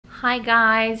Hi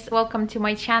guys, welcome to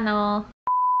my channel.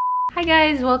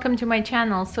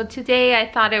 So today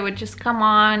I thought I would just come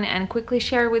on and quickly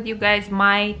share with you guys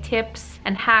my tips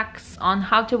and hacks on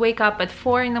how to wake up at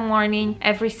 4 in the morning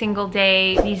every single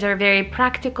day. These are very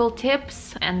practical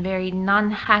tips and very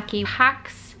non-hacky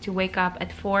hacks to wake up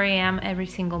at 4 a.m. every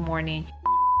single morning.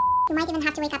 You might even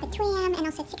have to wake up at 2 a.m. and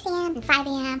also at 6 a.m. and 5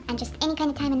 a.m. and just any kind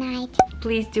of time of night.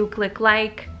 Please do click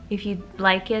like if you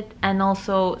like it, and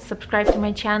also subscribe to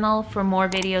my channel for more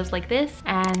videos like this.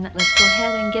 And let's go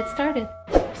ahead and get started.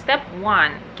 Step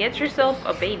 1, get yourself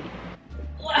a baby.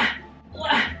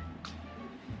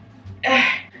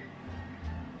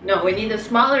 No, we need a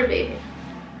smaller baby,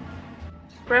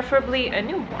 preferably a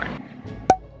newborn.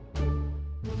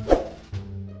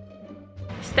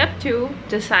 Step 2,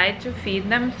 decide to feed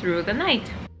them through the night.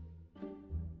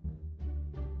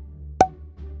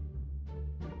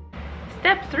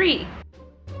 Step 3,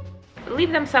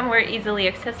 leave them somewhere easily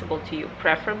accessible to you,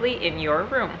 preferably in your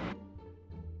room.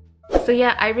 So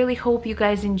yeah, I really hope you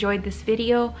guys enjoyed this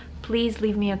video. Please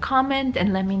leave me a comment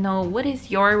and let me know what is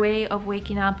your way of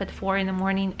waking up at 4 in the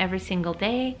morning every single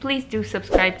day. Please do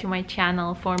subscribe to my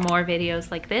channel for more videos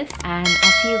like this, and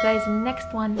I'll see you guys in the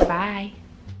next one. Bye.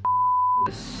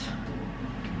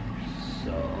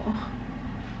 So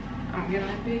I'm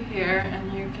gonna be here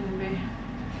and you can be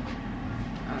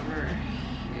over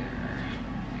here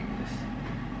like this.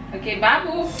 Okay,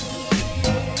 Babu.